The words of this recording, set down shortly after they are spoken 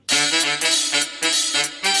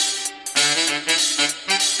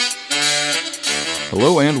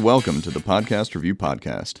Hello and welcome to the Podcast Review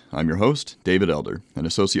Podcast. I'm your host, David Elder, an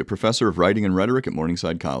associate professor of writing and rhetoric at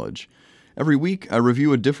Morningside College. Every week, I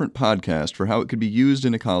review a different podcast for how it could be used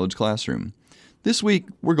in a college classroom. This week,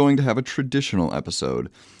 we're going to have a traditional episode.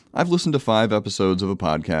 I've listened to 5 episodes of a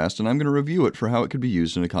podcast, and I'm going to review it for how it could be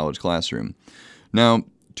used in a college classroom. Now,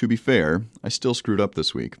 to be fair, I still screwed up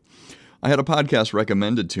this week. I had a podcast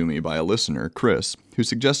recommended to me by a listener, Chris, who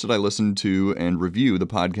suggested I listen to and review the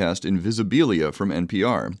podcast Invisibilia from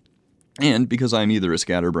NPR. And because I'm either a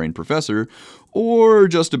scatterbrained professor or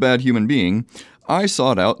just a bad human being, I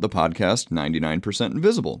sought out the podcast 99%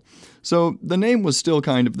 Invisible. So the name was still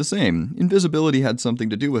kind of the same. Invisibility had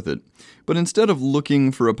something to do with it. But instead of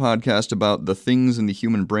looking for a podcast about the things in the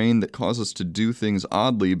human brain that cause us to do things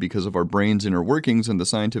oddly because of our brain's inner workings and the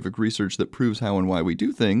scientific research that proves how and why we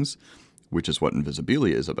do things, which is what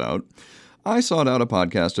Invisibilia is about, I sought out a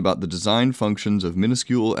podcast about the design functions of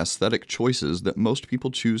minuscule aesthetic choices that most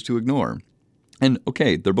people choose to ignore. And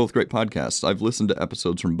okay, they're both great podcasts. I've listened to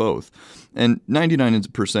episodes from both. And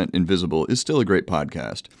 99% Invisible is still a great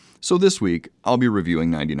podcast. So this week, I'll be reviewing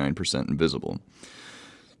 99% Invisible.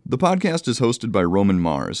 The podcast is hosted by Roman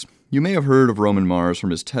Mars. You may have heard of Roman Mars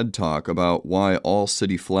from his TED Talk about why all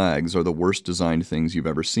city flags are the worst designed things you've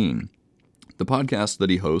ever seen. The podcast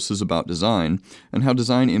that he hosts is about design and how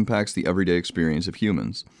design impacts the everyday experience of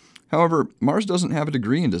humans. However, Mars doesn't have a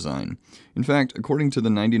degree in design. In fact, according to the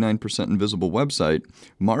 99% Invisible website,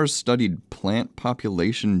 Mars studied plant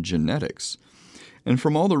population genetics. And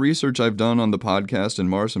from all the research I've done on the podcast and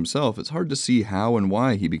Mars himself, it's hard to see how and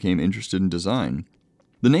why he became interested in design.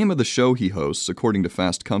 The name of the show he hosts, according to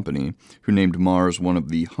Fast Company, who named Mars one of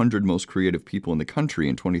the 100 most creative people in the country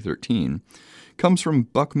in 2013, comes from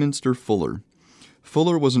Buckminster Fuller.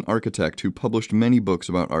 Fuller was an architect who published many books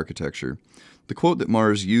about architecture. The quote that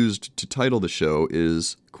Mars used to title the show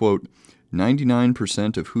is, quote,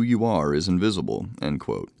 99% of who you are is invisible, end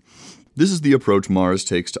quote. This is the approach Mars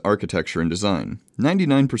takes to architecture and design.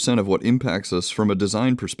 99% of what impacts us from a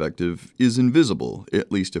design perspective is invisible,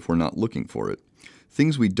 at least if we're not looking for it.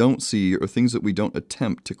 Things we don't see or things that we don't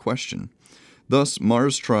attempt to question. Thus,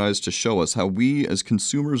 Mars tries to show us how we, as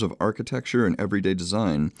consumers of architecture and everyday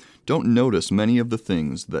design, don't notice many of the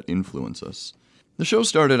things that influence us. The show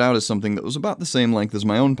started out as something that was about the same length as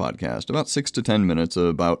my own podcast, about 6 to 10 minutes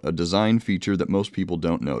about a design feature that most people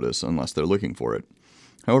don't notice unless they're looking for it.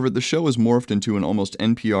 However, the show has morphed into an almost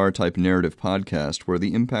NPR-type narrative podcast where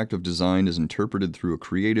the impact of design is interpreted through a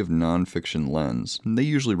creative nonfiction lens, and they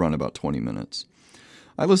usually run about 20 minutes.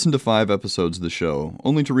 I listened to 5 episodes of the show,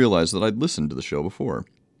 only to realize that I'd listened to the show before.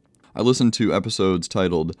 I listened to episodes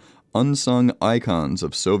titled Unsung Icons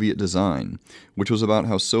of Soviet Design, which was about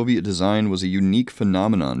how Soviet design was a unique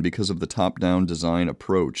phenomenon because of the top-down design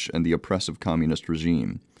approach and the oppressive communist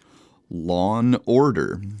regime. Law and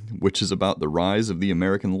Order, which is about the rise of the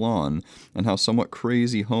American lawn and how somewhat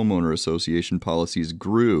crazy homeowner association policies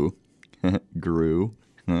grew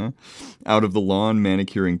out of the lawn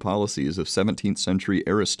manicuring policies of 17th century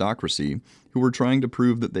aristocracy who were trying to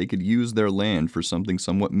prove that they could use their land for something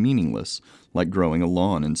somewhat meaningless, like growing a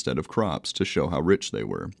lawn instead of crops to show how rich they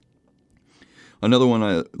were. Another one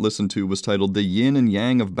I listened to was titled The Yin and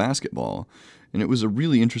Yang of Basketball, and it was a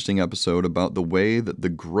really interesting episode about the way that the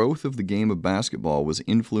growth of the game of basketball was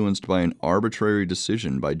influenced by an arbitrary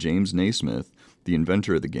decision by James Naismith, the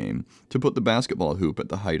inventor of the game, to put the basketball hoop at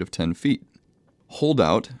the height of 10 feet.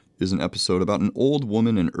 Holdout is an episode about an old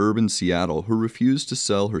woman in urban Seattle who refused to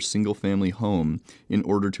sell her single-family home in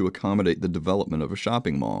order to accommodate the development of a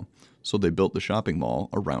shopping mall, so they built the shopping mall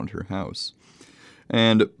around her house.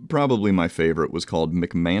 And probably my favorite was called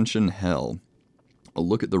McMansion Hell, a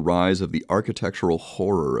look at the rise of the architectural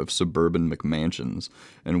horror of suburban McMansions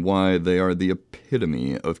and why they are the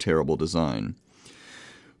epitome of terrible design.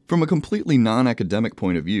 From a completely non-academic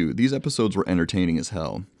point of view, these episodes were entertaining as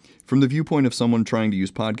hell. From the viewpoint of someone trying to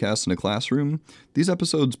use podcasts in a classroom, these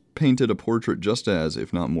episodes painted a portrait just as,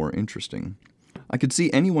 if not more, interesting. I could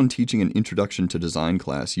see anyone teaching an introduction to design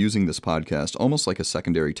class using this podcast almost like a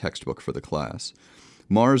secondary textbook for the class.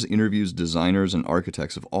 Mars interviews designers and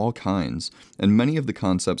architects of all kinds, and many of the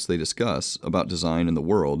concepts they discuss about design in the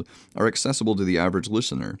world are accessible to the average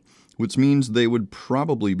listener, which means they would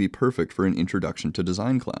probably be perfect for an introduction to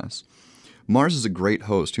design class. Mars is a great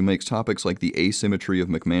host who makes topics like the asymmetry of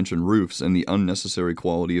McMansion roofs and the unnecessary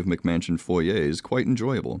quality of McMansion foyers quite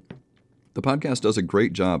enjoyable. The podcast does a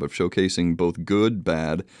great job of showcasing both good,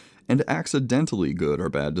 bad, and accidentally good or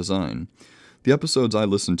bad design. The episodes I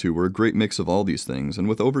listened to were a great mix of all these things, and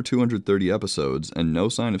with over 230 episodes and no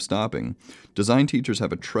sign of stopping, design teachers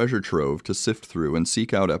have a treasure trove to sift through and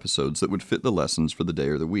seek out episodes that would fit the lessons for the day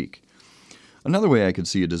or the week. Another way I could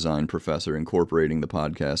see a design professor incorporating the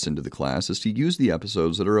podcast into the class is to use the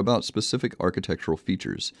episodes that are about specific architectural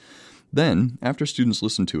features. Then, after students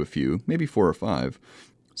listen to a few, maybe 4 or 5,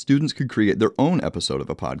 students could create their own episode of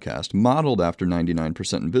a podcast modeled after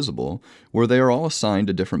 99% Invisible, where they are all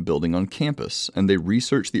assigned a different building on campus, and they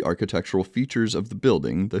research the architectural features of the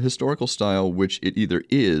building, the historical style which it either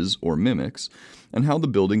is or mimics, and how the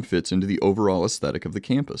building fits into the overall aesthetic of the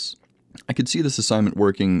campus. I could see this assignment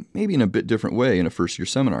working maybe in a bit different way in a first-year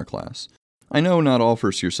seminar class. I know not all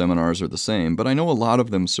first-year seminars are the same, but I know a lot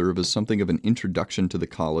of them serve as something of an introduction to the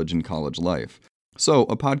college and college life. So,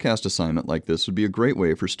 a podcast assignment like this would be a great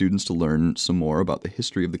way for students to learn some more about the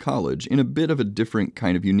history of the college in a bit of a different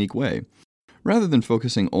kind of unique way. Rather than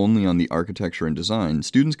focusing only on the architecture and design,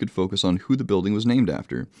 students could focus on who the building was named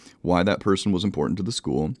after, why that person was important to the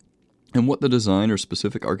school, and what the design or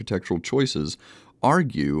specific architectural choices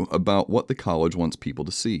argue about what the college wants people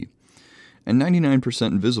to see. And 99%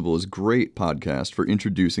 Invisible is a great podcast for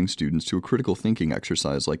introducing students to a critical thinking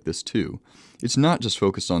exercise like this too. It's not just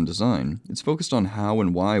focused on design, it's focused on how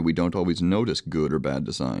and why we don't always notice good or bad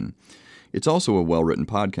design. It's also a well-written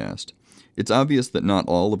podcast. It's obvious that not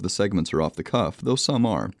all of the segments are off the cuff, though some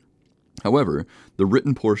are. However, the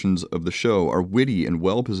written portions of the show are witty and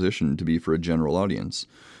well-positioned to be for a general audience.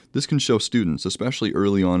 This can show students, especially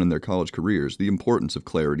early on in their college careers, the importance of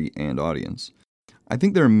clarity and audience. I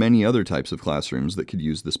think there are many other types of classrooms that could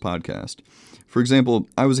use this podcast. For example,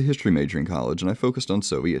 I was a history major in college and I focused on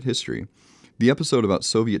Soviet history. The episode about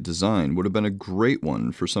Soviet design would have been a great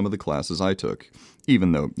one for some of the classes I took,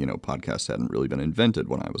 even though, podcasts hadn't really been invented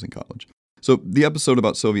when I was in college. So the episode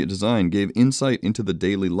about Soviet design gave insight into the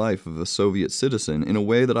daily life of a Soviet citizen in a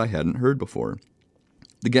way that I hadn't heard before.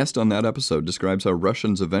 The guest on that episode describes how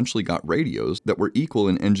Russians eventually got radios that were equal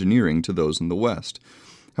in engineering to those in the West.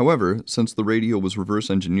 However, since the radio was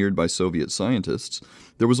reverse engineered by Soviet scientists,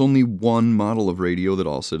 there was only one model of radio that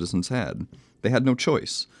all citizens had. They had no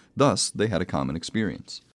choice. Thus, they had a common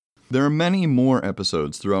experience. There are many more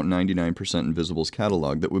episodes throughout 99% Invisible's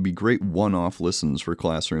catalog that would be great one-off listens for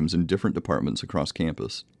classrooms in different departments across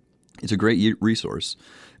campus. It's a great resource.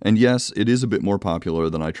 And yes, it is a bit more popular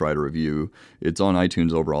than I try to review. It's on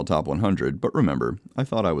iTunes overall top 100, but remember, I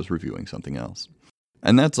thought I was reviewing something else.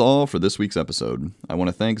 And that's all for this week's episode. I want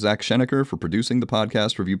to thank Zach Schenecker for producing the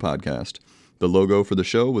Podcast Review Podcast. The logo for the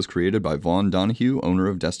show was created by Vaughn Donahue, owner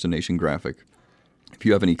of Destination Graphic. If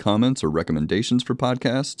you have any comments or recommendations for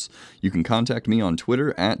podcasts, you can contact me on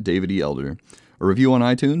Twitter at David E. Elder. A review on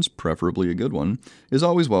iTunes, preferably a good one, is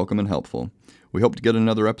always welcome and helpful. We hope to get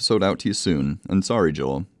another episode out to you soon, and sorry,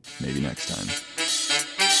 Joel, maybe next time.